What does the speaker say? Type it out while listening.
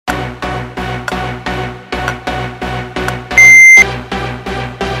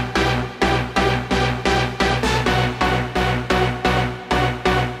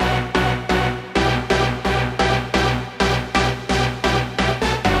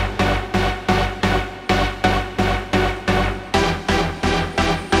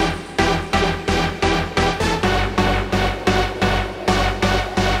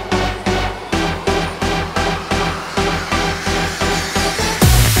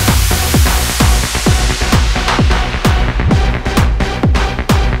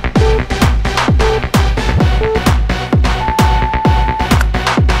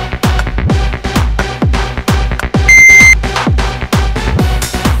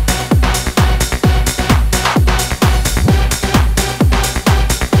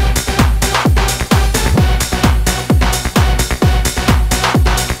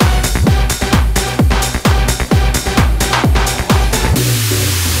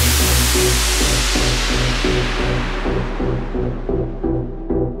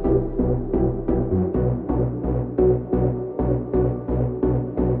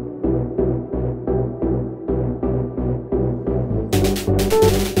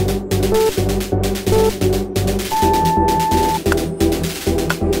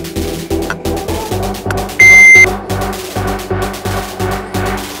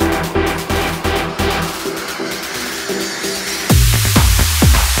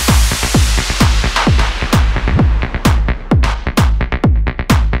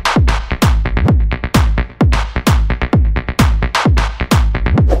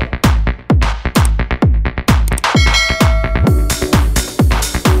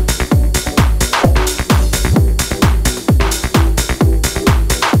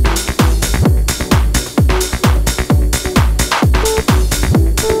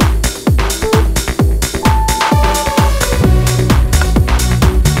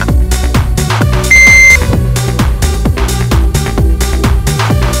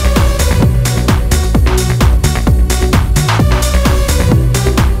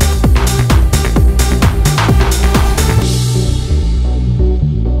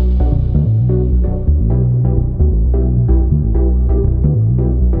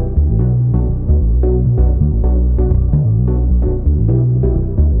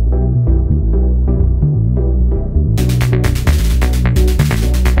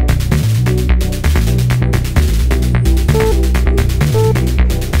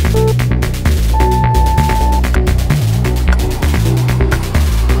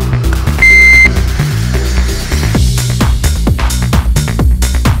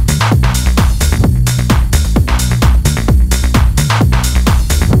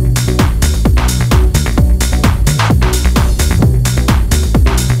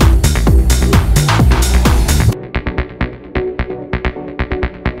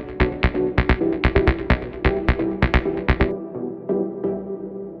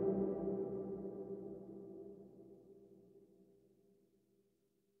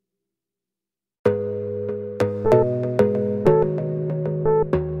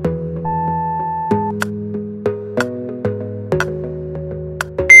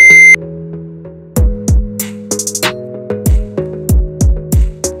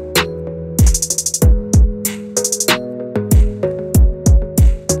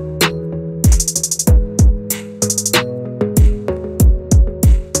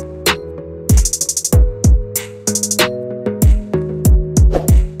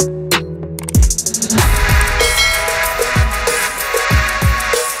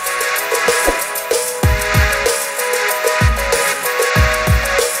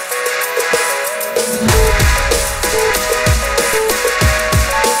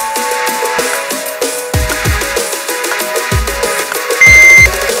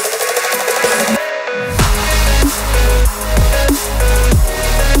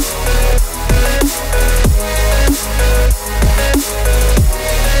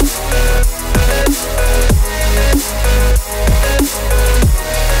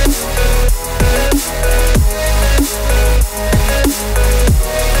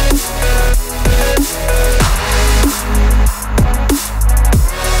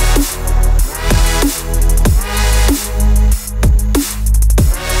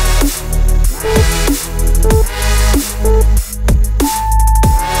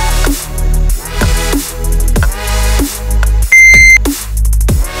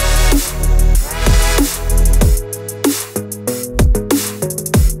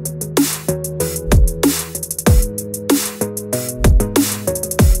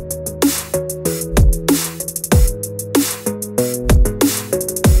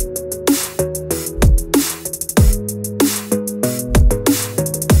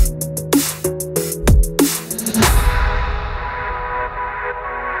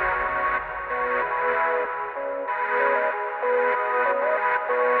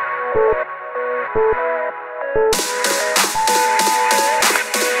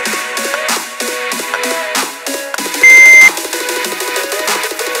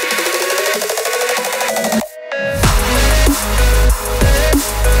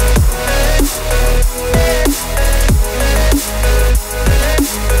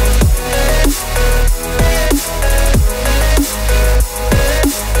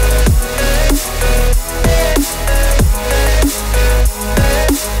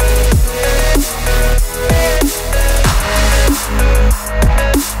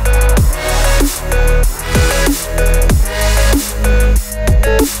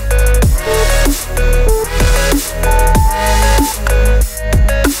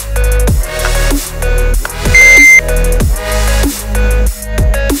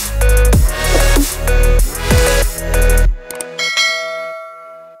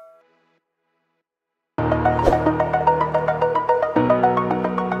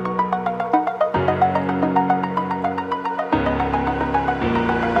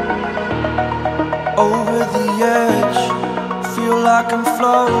over the edge. Feel like I'm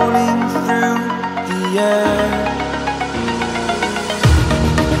floating through the air.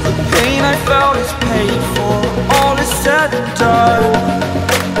 The pain I felt is paid for, all is said and done.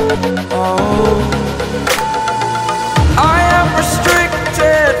 Oh, I am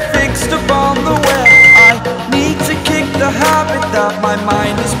restricted, fixed upon the web. I need to kick the habit that my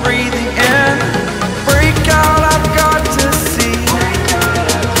mind is breathing in. Break out, I've got to see.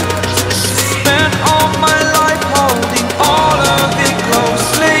 Spent all my life holding all of it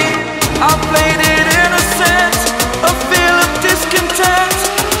closely. I played it innocent, a feel of discontent.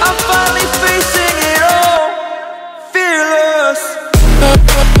 I'm finally facing it all, fearless.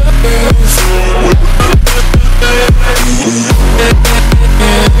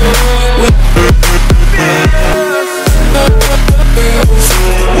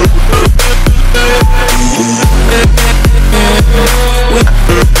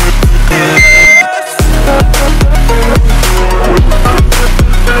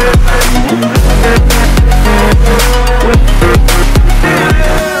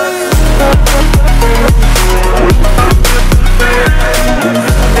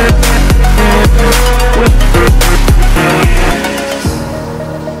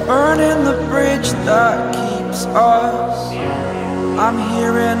 Burning the bridge that keeps us. I'm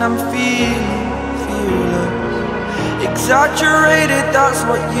here and I'm feeling fearless. Exaggerated, that's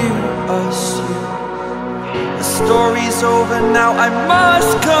what you assume. The story's over now, I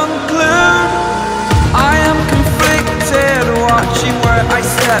must conclude. I am conflicted, watching where I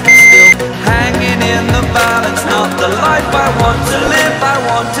step still, hanging in the balance. Not the life I want to live, I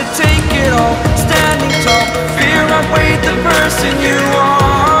want to take it all. Standing tall, fear I weighed the person you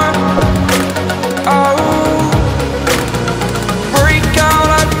are. Oh, break out,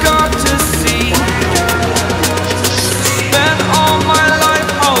 I've got to see. Spent all my life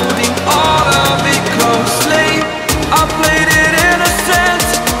holding all of it closely. I played it innocent,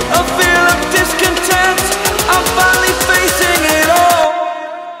 a feel of discontent. I'm finally facing it all,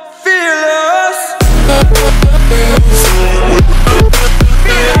 fearless.